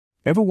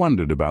Ever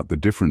wondered about the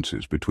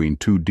differences between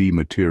 2D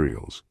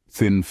materials,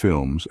 thin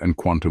films, and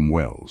quantum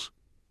wells?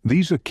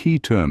 These are key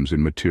terms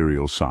in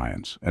material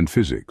science and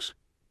physics.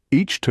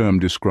 Each term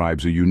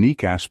describes a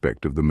unique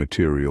aspect of the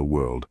material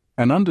world,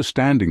 and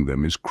understanding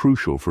them is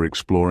crucial for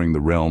exploring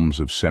the realms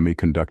of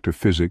semiconductor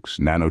physics,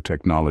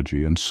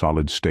 nanotechnology, and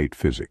solid-state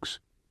physics.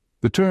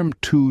 The term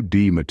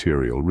 2D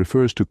material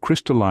refers to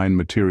crystalline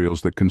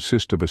materials that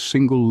consist of a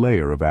single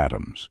layer of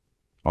atoms.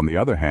 On the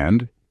other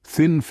hand,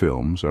 thin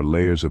films are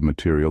layers of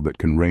material that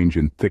can range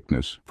in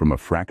thickness from a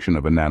fraction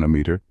of a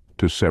nanometer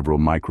to several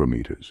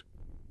micrometers.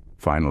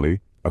 Finally,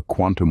 a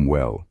quantum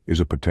well is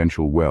a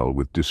potential well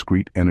with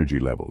discrete energy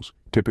levels,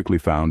 typically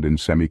found in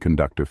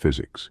semiconductor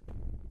physics.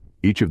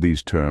 Each of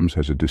these terms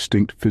has a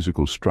distinct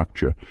physical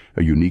structure,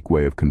 a unique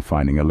way of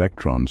confining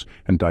electrons,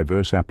 and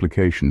diverse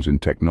applications in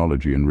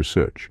technology and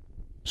research.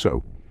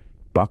 So,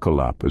 buckle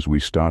up as we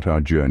start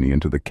our journey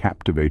into the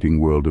captivating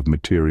world of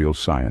material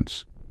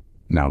science.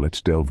 Now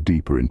let's delve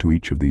deeper into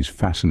each of these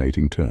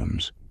fascinating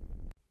terms.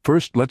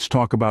 First, let's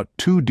talk about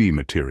 2D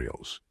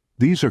materials.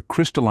 These are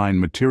crystalline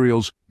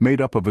materials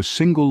made up of a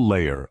single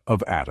layer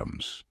of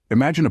atoms.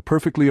 Imagine a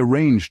perfectly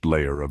arranged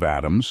layer of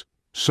atoms,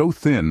 so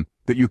thin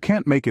that you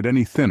can't make it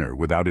any thinner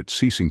without it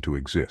ceasing to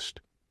exist.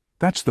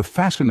 That's the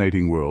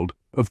fascinating world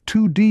of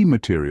 2D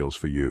materials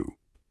for you.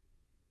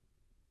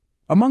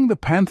 Among the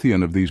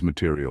pantheon of these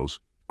materials,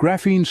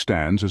 graphene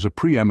stands as a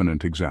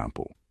preeminent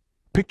example.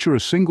 Picture a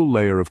single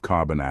layer of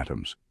carbon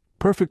atoms,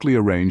 perfectly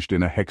arranged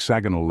in a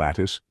hexagonal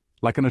lattice,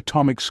 like an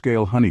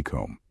atomic-scale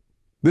honeycomb.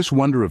 This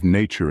wonder of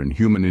nature and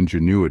human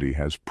ingenuity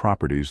has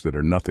properties that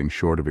are nothing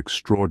short of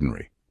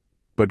extraordinary.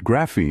 But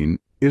graphene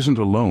isn't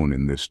alone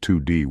in this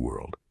 2D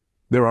world.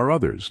 There are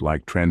others,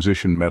 like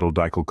transition metal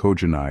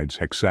dichalcogenides,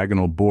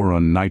 hexagonal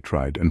boron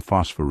nitride, and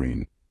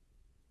phosphorine,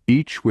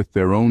 each with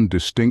their own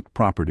distinct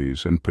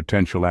properties and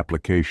potential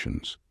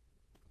applications.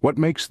 What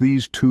makes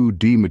these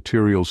 2D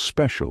materials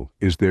special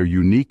is their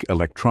unique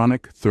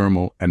electronic,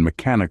 thermal, and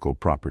mechanical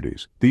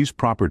properties. These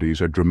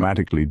properties are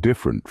dramatically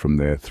different from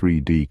their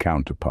 3D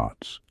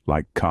counterparts,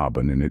 like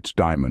carbon in its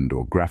diamond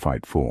or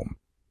graphite form.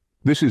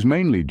 This is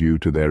mainly due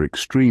to their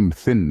extreme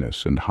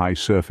thinness and high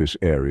surface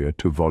area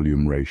to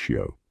volume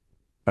ratio.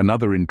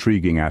 Another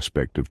intriguing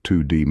aspect of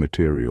 2D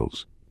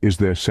materials is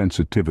their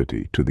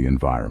sensitivity to the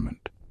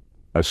environment.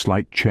 A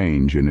slight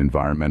change in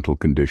environmental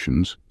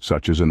conditions,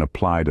 such as an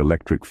applied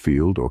electric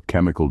field or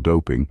chemical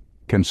doping,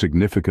 can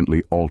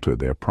significantly alter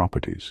their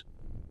properties.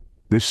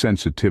 This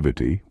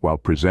sensitivity, while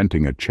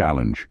presenting a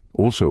challenge,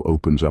 also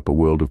opens up a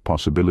world of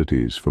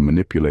possibilities for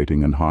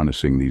manipulating and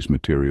harnessing these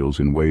materials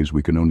in ways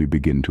we can only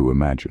begin to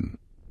imagine.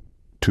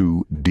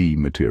 2D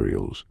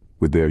materials,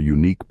 with their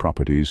unique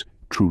properties,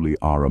 truly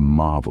are a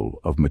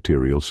marvel of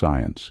material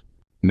science.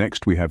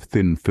 Next, we have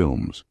thin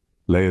films,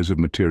 layers of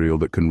material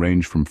that can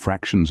range from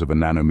fractions of a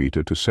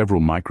nanometer to several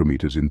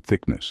micrometers in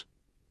thickness.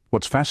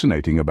 What's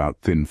fascinating about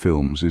thin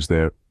films is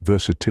their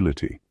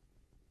versatility.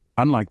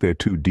 Unlike their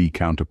 2D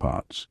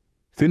counterparts,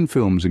 thin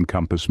films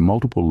encompass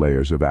multiple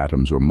layers of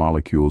atoms or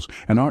molecules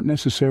and aren't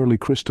necessarily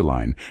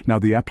crystalline. Now,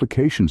 the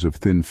applications of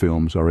thin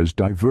films are as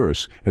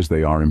diverse as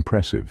they are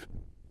impressive.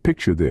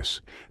 Picture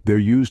this: they're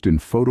used in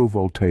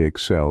photovoltaic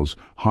cells,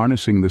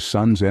 harnessing the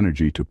sun's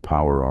energy to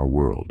power our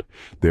world.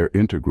 They're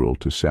integral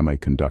to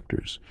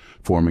semiconductors,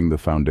 forming the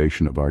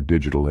foundation of our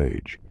digital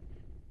age.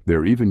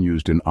 They're even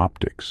used in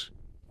optics,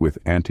 with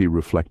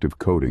anti-reflective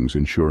coatings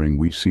ensuring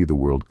we see the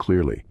world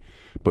clearly.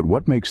 But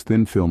what makes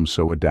thin films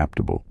so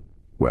adaptable?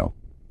 Well,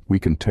 we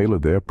can tailor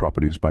their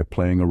properties by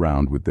playing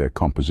around with their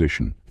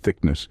composition,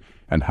 thickness,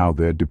 and how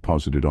they're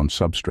deposited on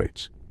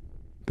substrates.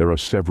 There are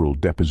several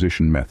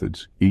deposition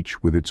methods,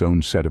 each with its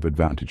own set of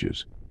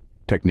advantages.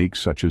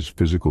 Techniques such as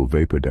physical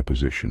vapor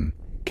deposition,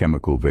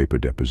 chemical vapor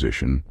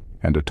deposition,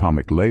 and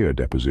atomic layer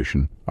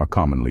deposition are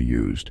commonly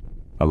used,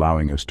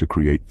 allowing us to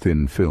create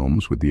thin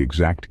films with the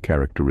exact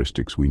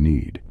characteristics we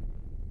need.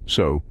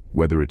 So,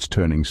 whether it's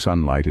turning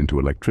sunlight into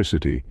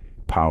electricity,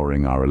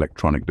 powering our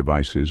electronic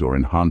devices, or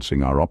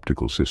enhancing our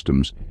optical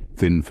systems,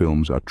 thin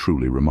films are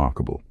truly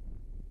remarkable.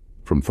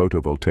 From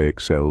photovoltaic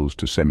cells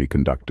to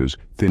semiconductors,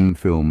 thin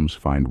films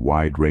find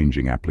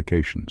wide-ranging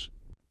applications.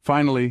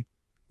 Finally,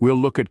 we'll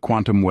look at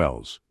quantum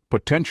wells,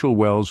 potential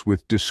wells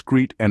with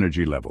discrete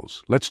energy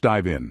levels. Let's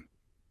dive in.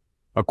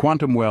 A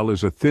quantum well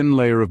is a thin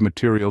layer of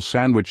material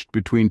sandwiched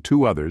between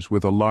two others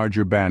with a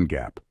larger band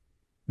gap.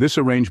 This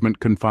arrangement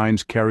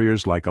confines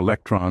carriers like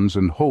electrons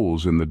and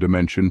holes in the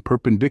dimension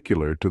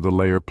perpendicular to the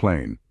layer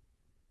plane.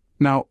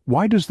 Now,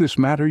 why does this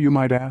matter, you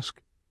might ask?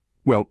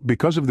 Well,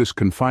 because of this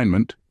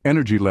confinement,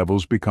 energy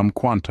levels become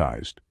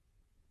quantized.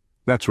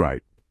 That's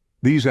right.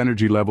 These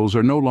energy levels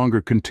are no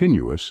longer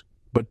continuous,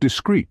 but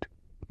discrete,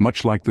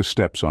 much like the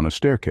steps on a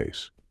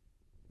staircase.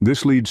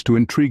 This leads to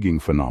intriguing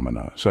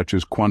phenomena, such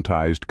as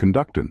quantized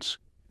conductance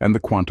and the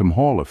quantum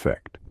Hall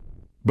effect.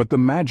 But the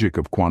magic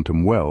of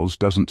quantum wells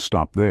doesn't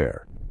stop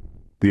there.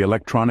 The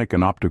electronic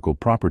and optical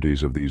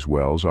properties of these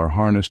wells are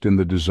harnessed in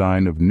the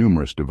design of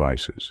numerous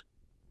devices.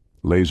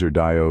 Laser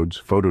diodes,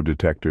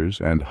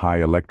 photodetectors, and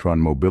high electron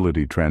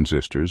mobility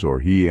transistors, or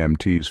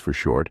HEMTs for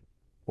short,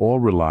 all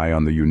rely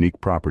on the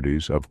unique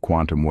properties of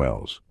quantum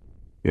wells.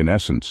 In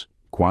essence,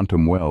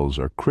 quantum wells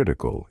are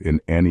critical in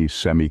any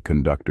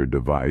semiconductor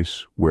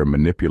device where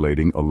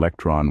manipulating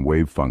electron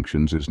wave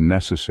functions is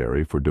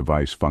necessary for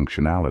device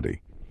functionality.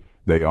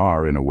 They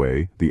are, in a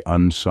way, the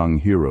unsung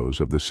heroes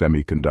of the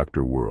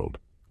semiconductor world,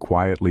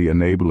 quietly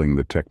enabling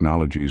the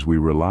technologies we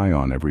rely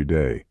on every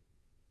day.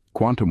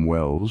 Quantum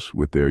wells,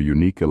 with their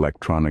unique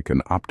electronic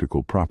and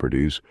optical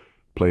properties,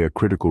 play a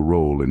critical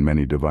role in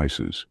many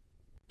devices.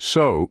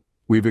 So,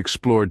 we've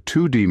explored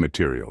 2D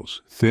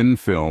materials, thin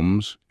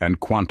films, and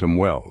quantum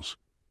wells.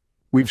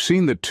 We've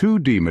seen that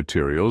 2D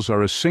materials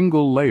are a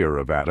single layer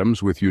of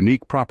atoms with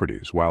unique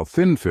properties, while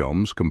thin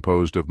films,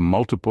 composed of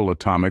multiple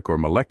atomic or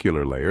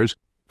molecular layers,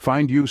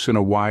 find use in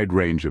a wide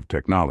range of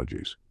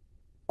technologies.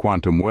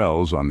 Quantum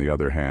wells, on the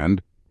other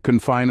hand,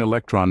 confine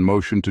electron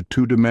motion to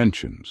 2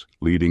 dimensions,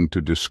 leading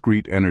to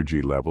discrete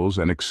energy levels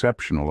and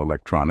exceptional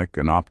electronic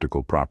and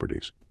optical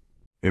properties.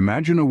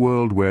 Imagine a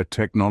world where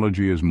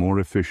technology is more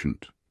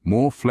efficient,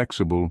 more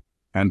flexible,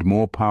 and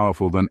more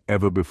powerful than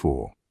ever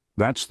before.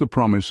 That's the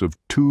promise of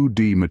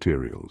 2D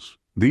materials.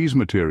 These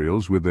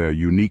materials, with their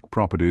unique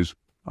properties,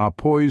 are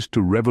poised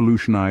to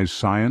revolutionize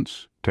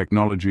science,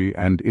 technology,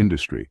 and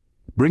industry,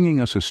 bringing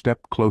us a step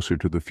closer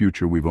to the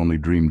future we've only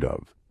dreamed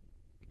of.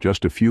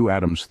 Just a few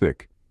atoms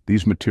thick,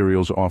 these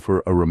materials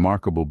offer a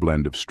remarkable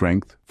blend of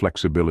strength,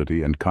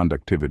 flexibility, and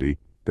conductivity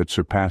that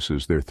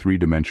surpasses their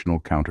 3-dimensional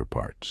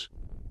counterparts.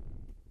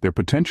 Their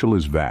potential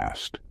is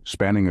vast,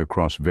 spanning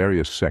across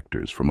various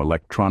sectors from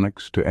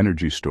electronics to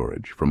energy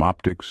storage, from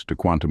optics to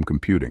quantum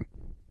computing.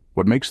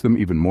 What makes them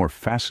even more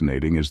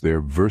fascinating is their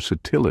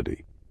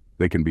versatility.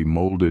 They can be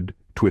molded,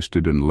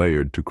 twisted, and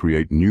layered to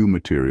create new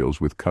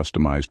materials with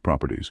customized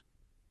properties.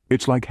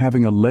 It's like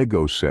having a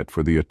Lego set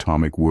for the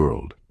atomic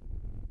world.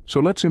 So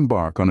let's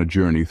embark on a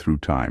journey through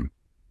time,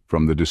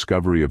 from the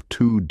discovery of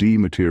 2D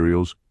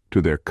materials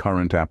to their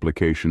current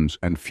applications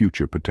and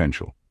future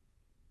potential.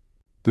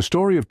 The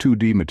story of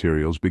 2D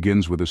materials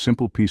begins with a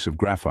simple piece of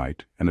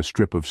graphite and a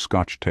strip of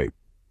Scotch tape.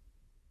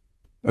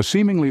 A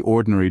seemingly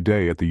ordinary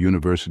day at the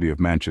University of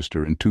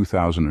Manchester in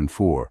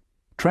 2004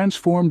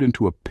 transformed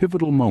into a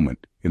pivotal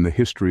moment in the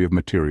history of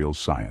materials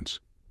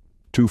science.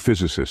 2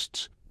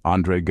 physicists,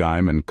 Andrei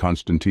Geim and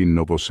Konstantin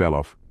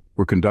Novoselov,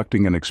 were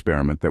conducting an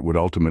experiment that would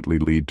ultimately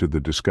lead to the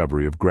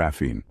discovery of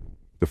graphene,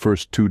 the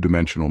first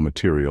 2-dimensional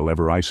material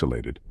ever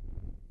isolated.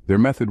 Their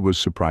method was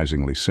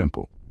surprisingly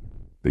simple.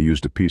 They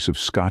used a piece of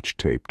Scotch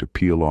tape to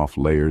peel off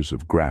layers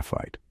of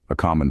graphite, a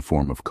common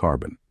form of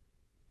carbon.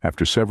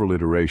 After several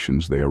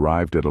iterations, they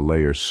arrived at a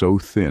layer so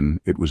thin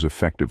it was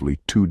effectively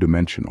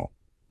 2-dimensional.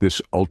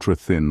 This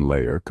ultra-thin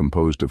layer,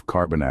 composed of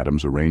carbon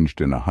atoms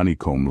arranged in a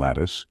honeycomb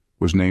lattice,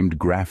 was named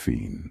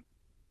graphene.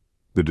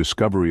 The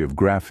discovery of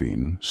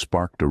graphene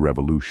sparked a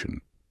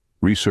revolution.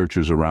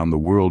 Researchers around the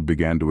world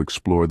began to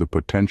explore the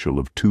potential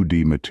of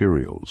 2D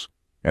materials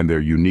and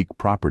their unique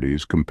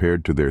properties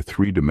compared to their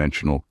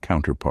 3-dimensional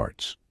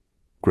counterparts.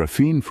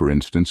 Graphene, for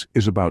instance,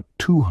 is about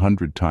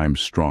 200 times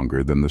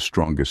stronger than the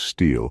strongest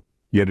steel,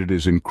 yet it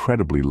is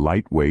incredibly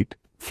lightweight,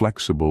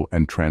 flexible,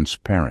 and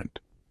transparent.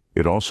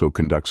 It also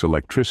conducts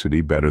electricity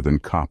better than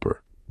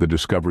copper. The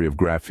discovery of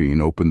graphene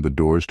opened the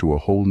doors to a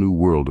whole new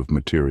world of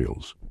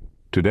materials.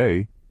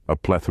 Today, a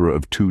plethora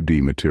of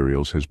 2D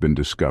materials has been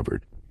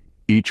discovered,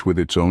 each with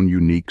its own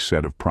unique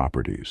set of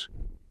properties.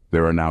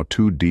 There are now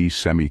 2D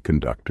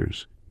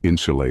semiconductors,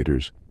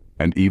 insulators,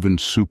 and even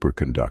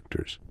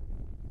superconductors.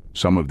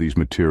 Some of these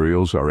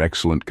materials are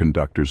excellent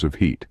conductors of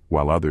heat,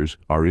 while others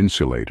are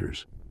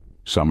insulators.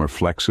 Some are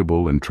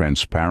flexible and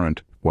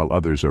transparent, while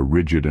others are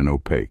rigid and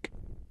opaque.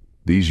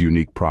 These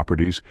unique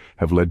properties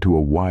have led to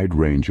a wide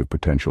range of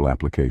potential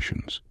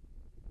applications.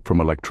 From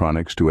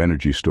electronics to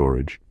energy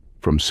storage,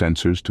 from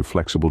sensors to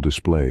flexible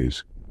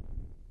displays,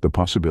 the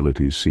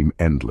possibilities seem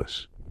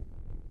endless.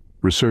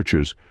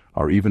 Researchers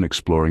are even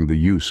exploring the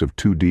use of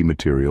 2D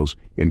materials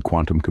in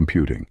quantum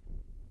computing,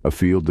 a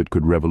field that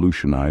could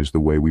revolutionize the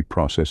way we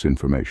process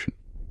information.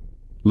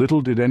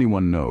 Little did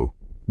anyone know,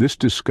 this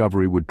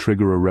discovery would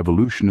trigger a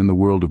revolution in the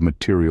world of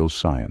materials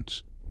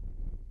science.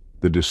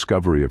 The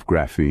discovery of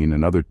graphene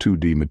and other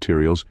 2D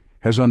materials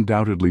has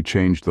undoubtedly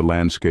changed the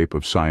landscape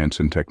of science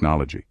and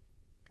technology.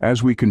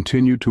 As we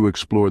continue to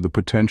explore the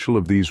potential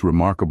of these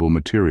remarkable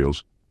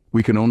materials,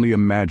 we can only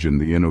imagine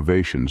the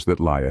innovations that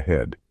lie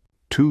ahead.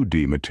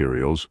 2D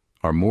materials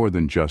are more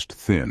than just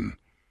thin.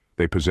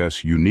 They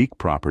possess unique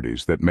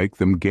properties that make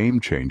them game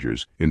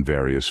changers in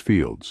various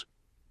fields.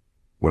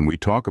 When we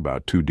talk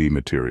about 2D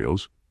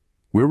materials,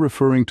 we're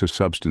referring to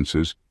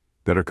substances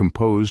that are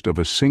composed of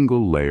a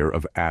single layer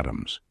of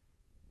atoms.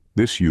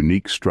 This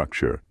unique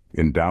structure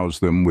endows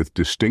them with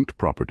distinct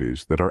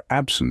properties that are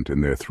absent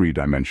in their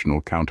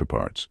 3-dimensional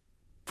counterparts.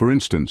 For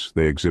instance,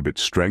 they exhibit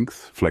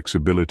strength,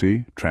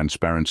 flexibility,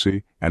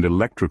 transparency, and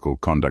electrical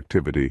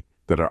conductivity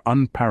that are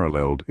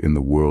unparalleled in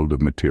the world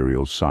of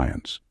materials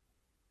science.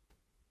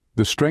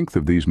 The strength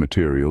of these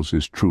materials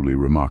is truly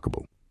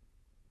remarkable.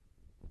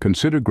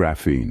 Consider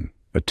graphene,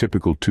 a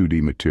typical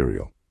 2D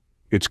material.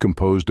 It's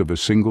composed of a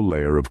single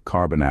layer of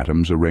carbon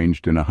atoms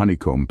arranged in a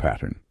honeycomb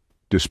pattern.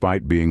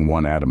 Despite being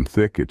one atom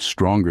thick, it's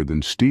stronger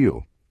than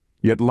steel,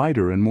 yet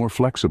lighter and more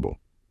flexible.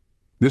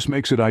 This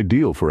makes it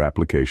ideal for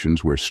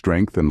applications where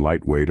strength and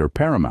lightweight are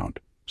paramount,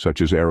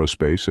 such as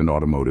aerospace and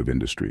automotive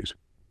industries.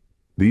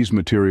 These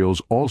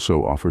materials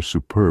also offer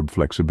superb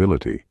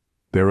flexibility.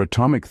 Their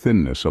atomic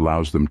thinness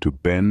allows them to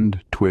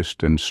bend,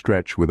 twist, and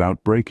stretch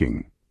without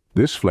breaking.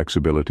 This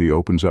flexibility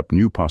opens up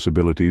new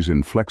possibilities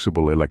in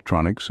flexible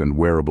electronics and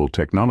wearable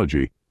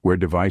technology, where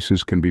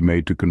devices can be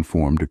made to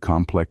conform to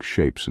complex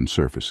shapes and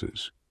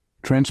surfaces.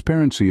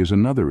 Transparency is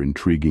another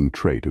intriguing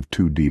trait of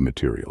 2D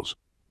materials.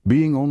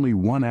 Being only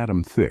one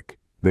atom thick,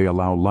 they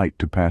allow light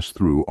to pass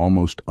through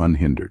almost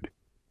unhindered.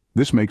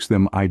 This makes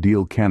them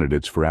ideal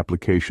candidates for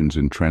applications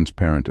in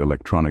transparent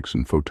electronics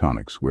and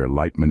photonics, where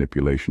light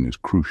manipulation is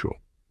crucial.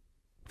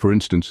 For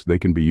instance, they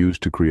can be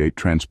used to create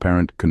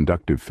transparent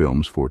conductive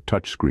films for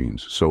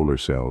touchscreens, solar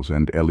cells,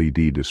 and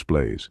LED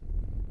displays.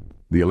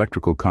 The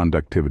electrical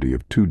conductivity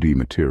of 2D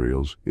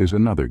materials is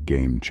another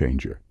game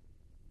changer.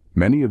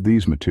 Many of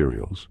these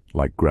materials,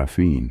 like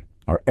graphene,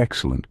 are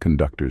excellent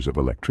conductors of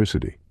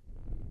electricity.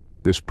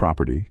 This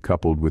property,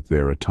 coupled with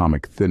their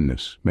atomic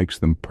thinness, makes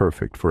them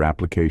perfect for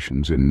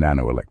applications in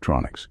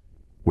nanoelectronics,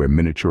 where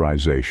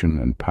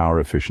miniaturization and power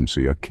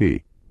efficiency are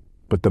key.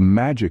 But the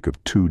magic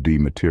of 2D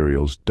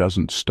materials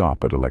doesn't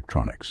stop at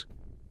electronics.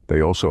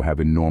 They also have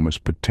enormous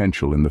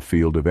potential in the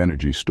field of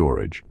energy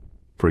storage.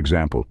 For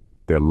example,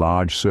 their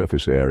large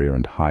surface area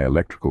and high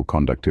electrical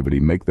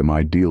conductivity make them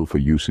ideal for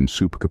use in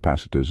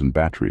supercapacitors and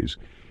batteries,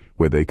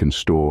 where they can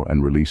store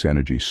and release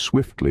energy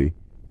swiftly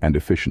and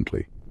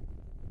efficiently.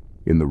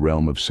 In the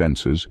realm of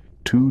sensors,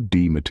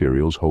 2D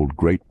materials hold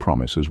great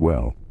promise as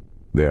well.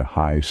 Their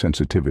high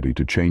sensitivity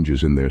to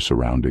changes in their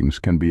surroundings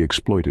can be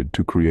exploited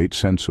to create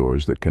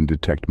sensors that can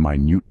detect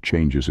minute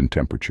changes in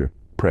temperature,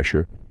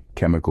 pressure,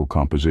 chemical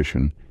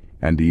composition,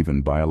 and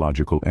even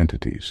biological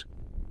entities.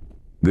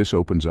 This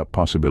opens up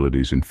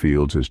possibilities in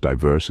fields as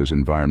diverse as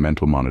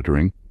environmental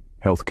monitoring,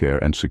 healthcare,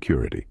 and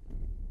security.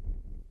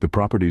 The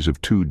properties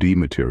of 2D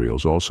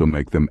materials also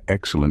make them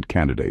excellent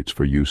candidates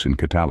for use in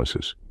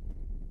catalysis.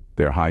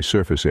 Their high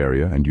surface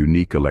area and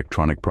unique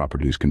electronic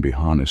properties can be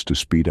harnessed to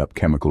speed up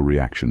chemical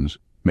reactions,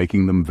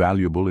 making them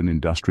valuable in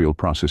industrial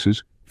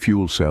processes,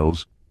 fuel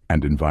cells,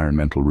 and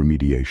environmental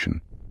remediation.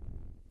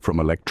 From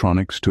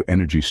electronics to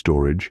energy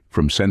storage,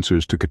 from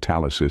sensors to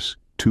catalysis,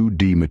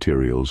 2D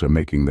materials are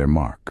making their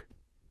mark.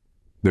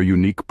 Their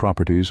unique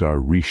properties are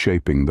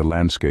reshaping the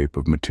landscape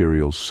of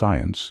materials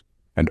science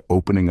and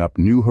opening up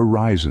new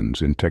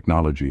horizons in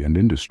technology and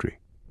industry.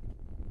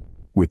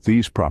 With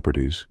these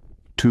properties,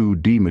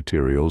 2D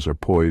materials are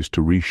poised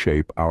to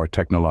reshape our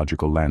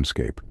technological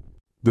landscape.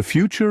 The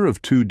future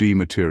of 2D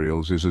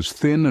materials is as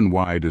thin and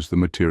wide as the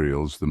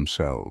materials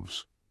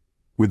themselves.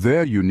 With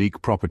their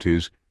unique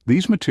properties,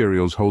 these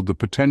materials hold the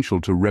potential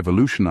to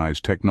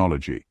revolutionize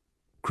technology,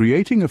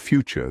 creating a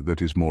future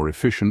that is more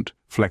efficient,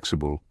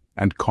 flexible,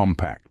 and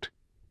compact.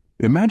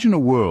 Imagine a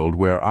world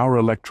where our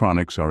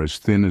electronics are as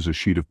thin as a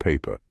sheet of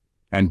paper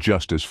and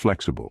just as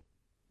flexible.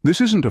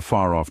 This isn't a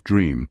far-off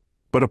dream,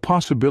 but a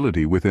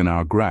possibility within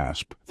our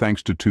grasp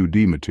thanks to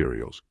 2D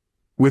materials.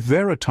 With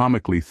their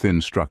atomically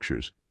thin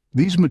structures,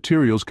 these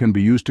materials can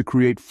be used to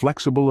create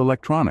flexible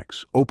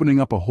electronics,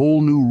 opening up a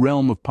whole new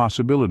realm of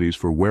possibilities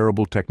for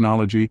wearable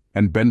technology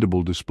and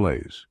bendable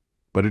displays.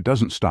 But it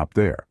doesn't stop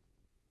there.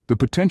 The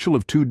potential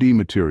of 2D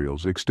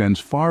materials extends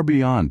far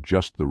beyond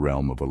just the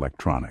realm of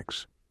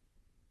electronics.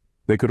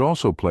 They could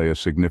also play a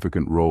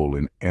significant role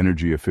in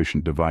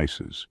energy-efficient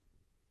devices.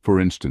 For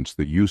instance,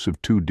 the use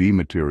of 2D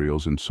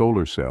materials in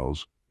solar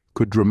cells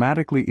could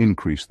dramatically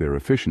increase their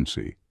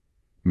efficiency,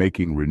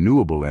 making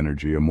renewable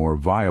energy a more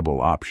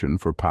viable option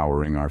for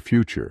powering our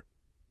future.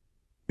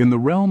 In the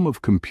realm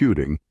of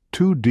computing,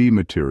 2D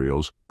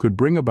materials could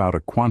bring about a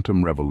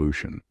quantum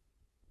revolution.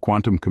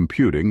 Quantum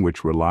computing,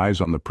 which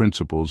relies on the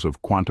principles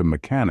of quantum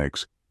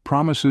mechanics,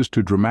 promises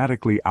to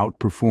dramatically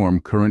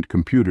outperform current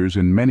computers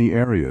in many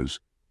areas,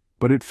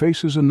 but it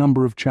faces a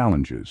number of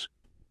challenges.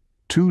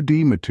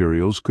 2D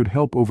materials could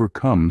help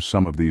overcome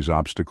some of these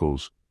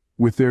obstacles,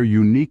 with their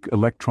unique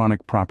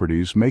electronic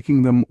properties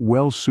making them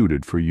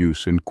well-suited for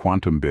use in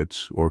quantum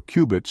bits or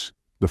qubits,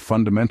 the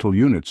fundamental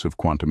units of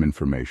quantum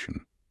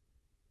information.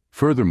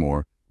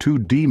 Furthermore,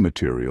 2D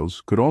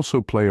materials could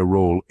also play a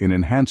role in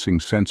enhancing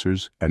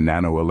sensors and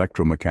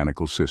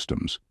nanoelectromechanical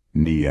systems,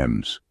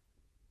 NEMs.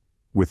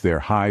 With their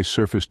high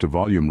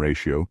surface-to-volume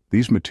ratio,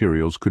 these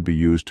materials could be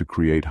used to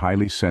create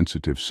highly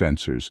sensitive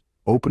sensors,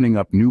 opening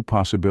up new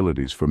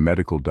possibilities for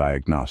medical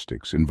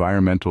diagnostics,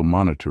 environmental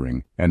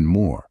monitoring, and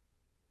more.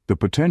 The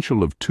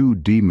potential of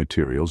 2D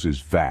materials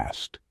is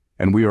vast,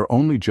 and we are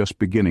only just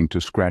beginning to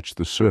scratch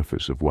the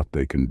surface of what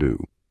they can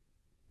do.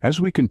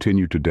 As we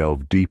continue to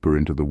delve deeper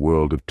into the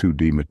world of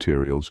 2D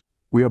materials,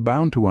 we are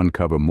bound to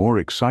uncover more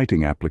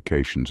exciting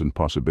applications and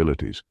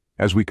possibilities.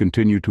 As we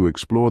continue to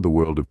explore the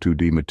world of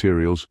 2D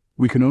materials,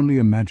 we can only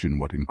imagine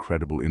what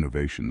incredible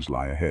innovations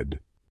lie ahead.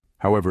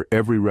 However,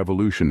 every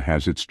revolution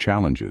has its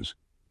challenges.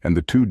 and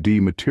the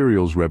 2D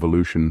materials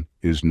revolution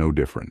is no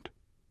different.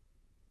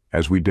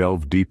 As we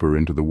delve deeper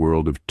into the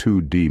world of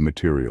 2D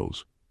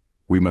materials,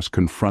 we must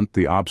confront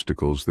the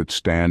obstacles that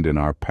stand in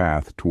our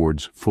path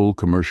towards full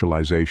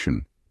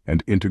commercialization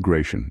and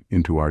integration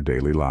into our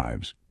daily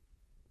lives.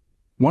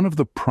 One of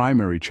the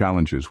primary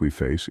challenges we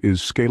face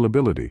is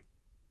scalability.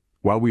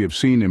 While we have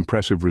seen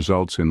impressive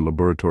results in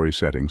laboratory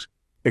settings,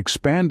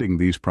 expanding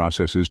these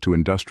processes to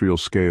industrial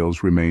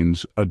scales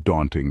remains a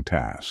daunting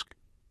task.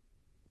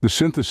 The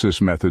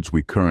synthesis methods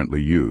we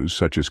currently use,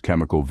 such as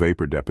chemical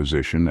vapor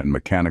deposition and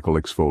mechanical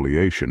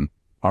exfoliation,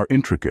 are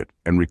intricate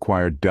and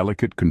require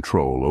delicate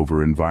control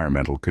over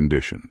environmental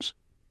conditions.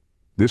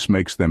 This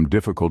makes them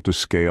difficult to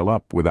scale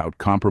up without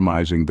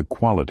compromising the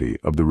quality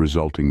of the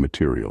resulting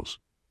materials.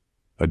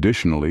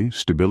 Additionally,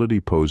 stability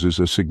poses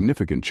a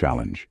significant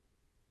challenge.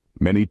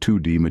 Many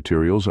 2D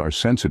materials are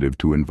sensitive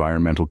to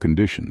environmental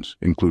conditions,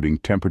 including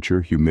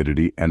temperature,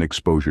 humidity, and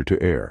exposure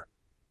to air.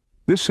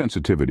 This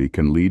sensitivity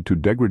can lead to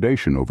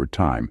degradation over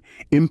time,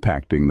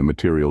 impacting the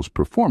material's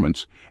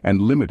performance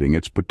and limiting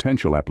its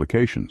potential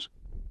applications.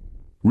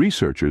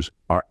 Researchers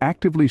are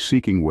actively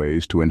seeking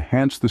ways to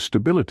enhance the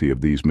stability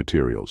of these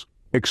materials,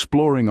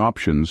 exploring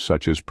options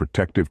such as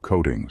protective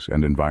coatings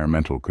and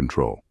environmental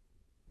control.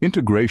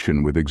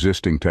 Integration with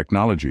existing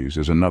technologies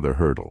is another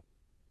hurdle.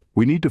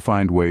 We need to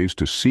find ways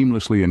to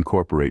seamlessly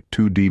incorporate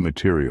 2D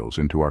materials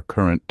into our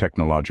current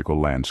technological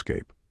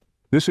landscape.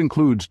 This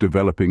includes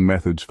developing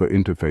methods for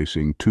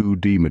interfacing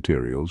 2D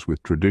materials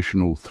with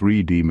traditional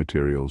 3D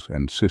materials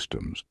and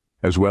systems,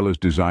 as well as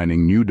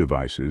designing new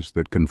devices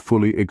that can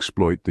fully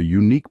exploit the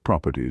unique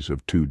properties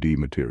of 2D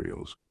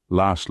materials.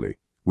 Lastly,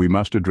 we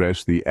must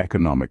address the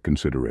economic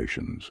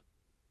considerations.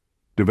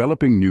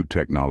 Developing new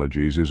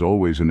technologies is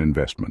always an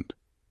investment,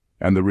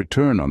 and the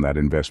return on that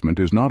investment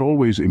is not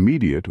always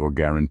immediate or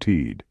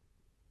guaranteed.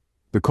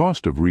 The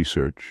cost of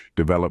research,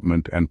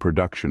 development, and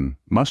production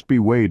must be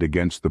weighed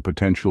against the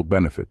potential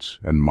benefits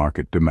and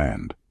market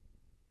demand.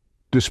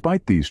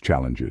 Despite these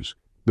challenges,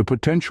 the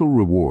potential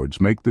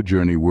rewards make the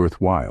journey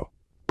worthwhile,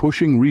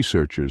 pushing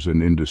researchers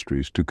and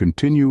industries to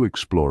continue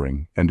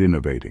exploring and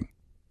innovating.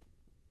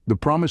 The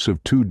promise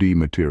of 2D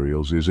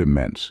materials is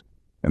immense,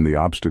 and the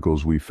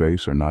obstacles we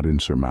face are not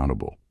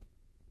insurmountable.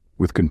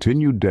 With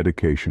continued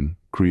dedication,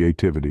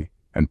 creativity,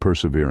 and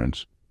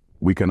perseverance,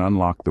 we can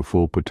unlock the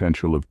full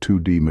potential of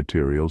 2D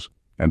materials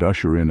and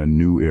usher in a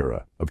new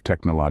era of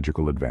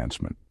technological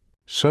advancement.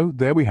 So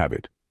there we have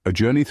it, a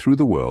journey through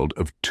the world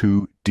of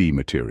 2D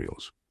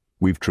materials.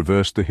 We've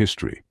traversed the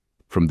history,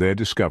 from their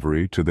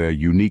discovery to their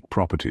unique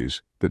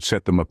properties that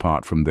set them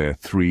apart from their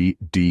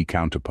 3D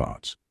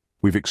counterparts.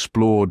 We've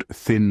explored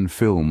thin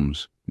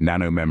films,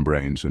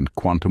 nanomembranes, and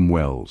quantum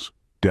wells,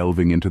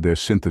 delving into their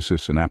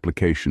synthesis and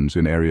applications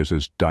in areas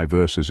as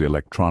diverse as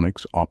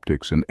electronics,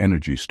 optics, and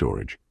energy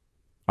storage.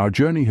 Our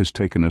journey has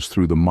taken us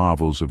through the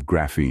marvels of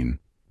graphene,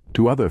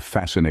 to other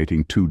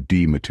fascinating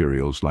 2D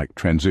materials like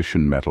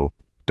transition metal,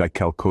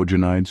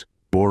 dichalcogenides,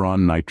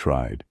 boron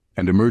nitride,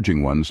 and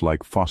emerging ones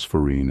like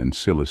phosphorine and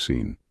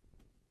silicene.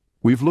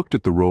 We've looked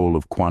at the role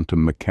of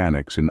quantum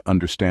mechanics in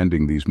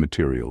understanding these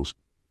materials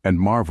and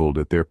marveled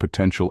at their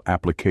potential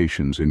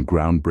applications in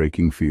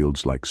groundbreaking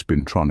fields like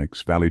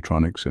spintronics,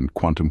 valleytronics, and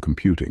quantum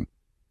computing.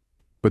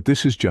 But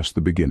this is just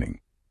the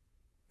beginning.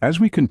 As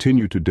we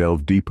continue to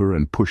delve deeper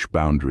and push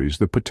boundaries,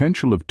 the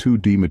potential of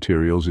 2D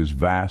materials is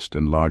vast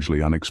and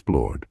largely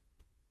unexplored.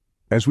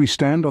 As we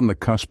stand on the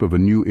cusp of a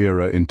new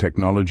era in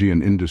technology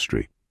and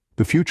industry,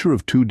 the future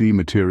of 2D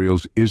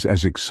materials is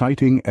as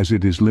exciting as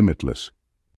it is limitless.